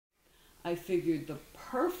I figured the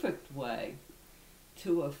perfect way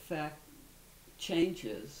to affect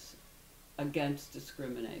changes against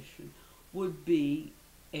discrimination would be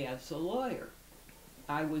as a lawyer.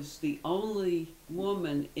 I was the only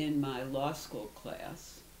woman in my law school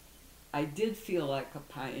class. I did feel like a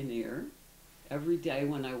pioneer every day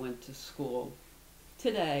when I went to school.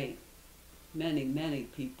 Today, many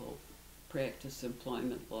people practice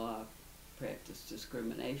employment law, practice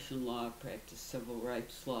discrimination law, practice civil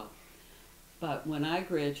rights law. But when I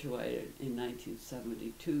graduated in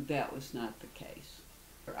 1972, that was not the case.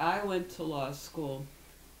 I went to law school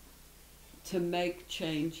to make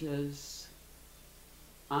changes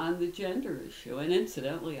on the gender issue. And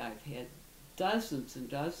incidentally, I've had dozens and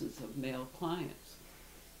dozens of male clients.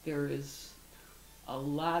 There is a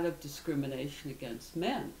lot of discrimination against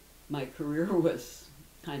men. My career was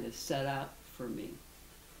kind of set out for me.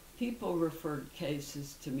 People referred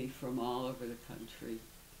cases to me from all over the country,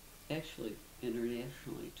 actually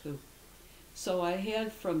internationally too. So I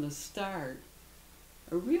had from the start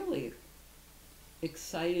a really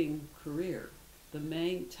exciting career. The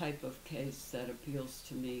main type of case that appeals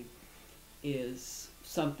to me is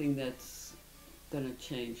something that's going to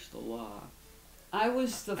change the law. I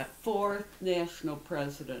was the fourth national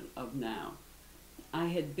president of NOW. I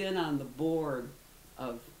had been on the board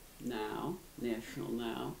of NOW, National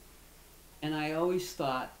NOW, and I always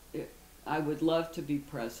thought I would love to be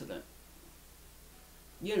president.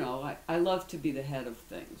 You know, I love to be the head of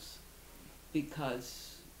things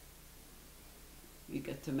because you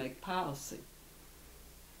get to make policy.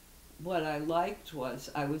 What I liked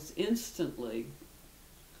was I was instantly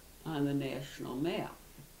on the national map.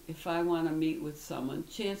 If I want to meet with someone,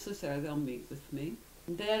 chances are they'll meet with me.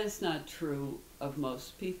 That is not true of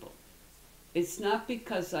most people. It's not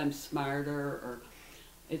because I'm smarter, or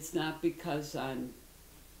it's not because I'm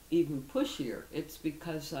even pushier. It's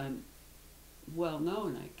because I'm well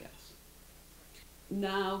known, I guess.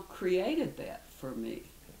 NOW created that for me.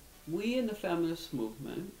 We in the feminist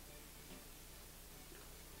movement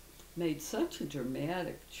made such a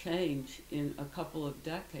dramatic change in a couple of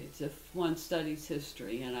decades. If one studies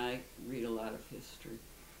history, and I read a lot of history,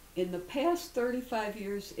 in the past 35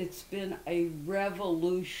 years, it's been a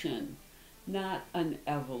revolution, not an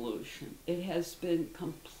evolution. It has been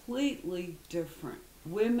completely different.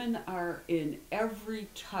 Women are in every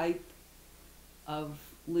type of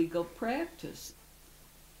legal practice.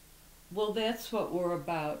 Well, that's what we're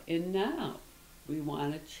about in NOW. We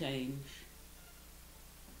want to change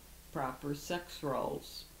proper sex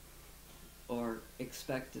roles or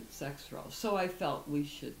expected sex roles. So I felt we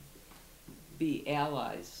should be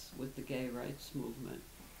allies with the gay rights movement.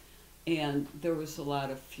 And there was a lot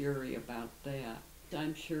of fury about that.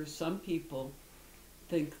 I'm sure some people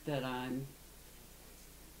think that I'm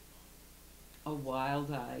a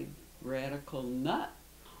wild-eyed radical nut.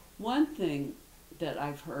 One thing that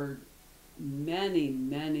I've heard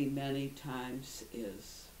many times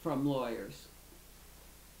is from lawyers,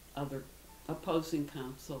 other opposing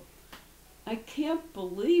counsel, I can't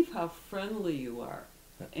believe how friendly you are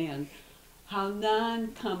and how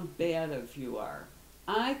non-combative you are.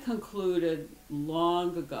 I concluded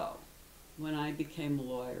long ago, when I became a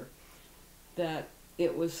lawyer, that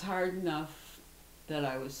it was hard enough that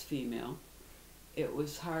I was female. It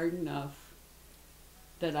was hard enough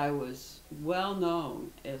that I was well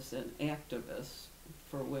known as an activist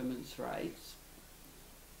for women's rights.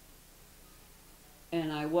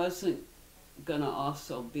 And I wasn't going to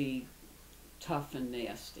also be tough and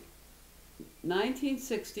nasty.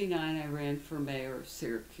 1969, I ran for mayor of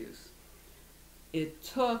Syracuse. It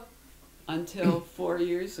took until 4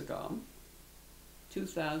 years ago,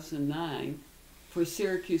 2009, for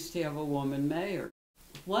Syracuse to have a woman mayor.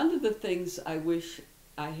 One of the things I wish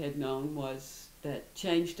I had known was that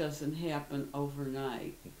change doesn't happen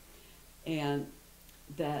overnight, and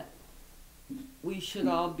that we should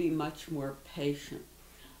all be much more patient.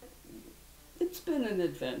 It's been an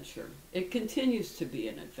adventure. It continues to be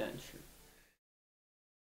an adventure.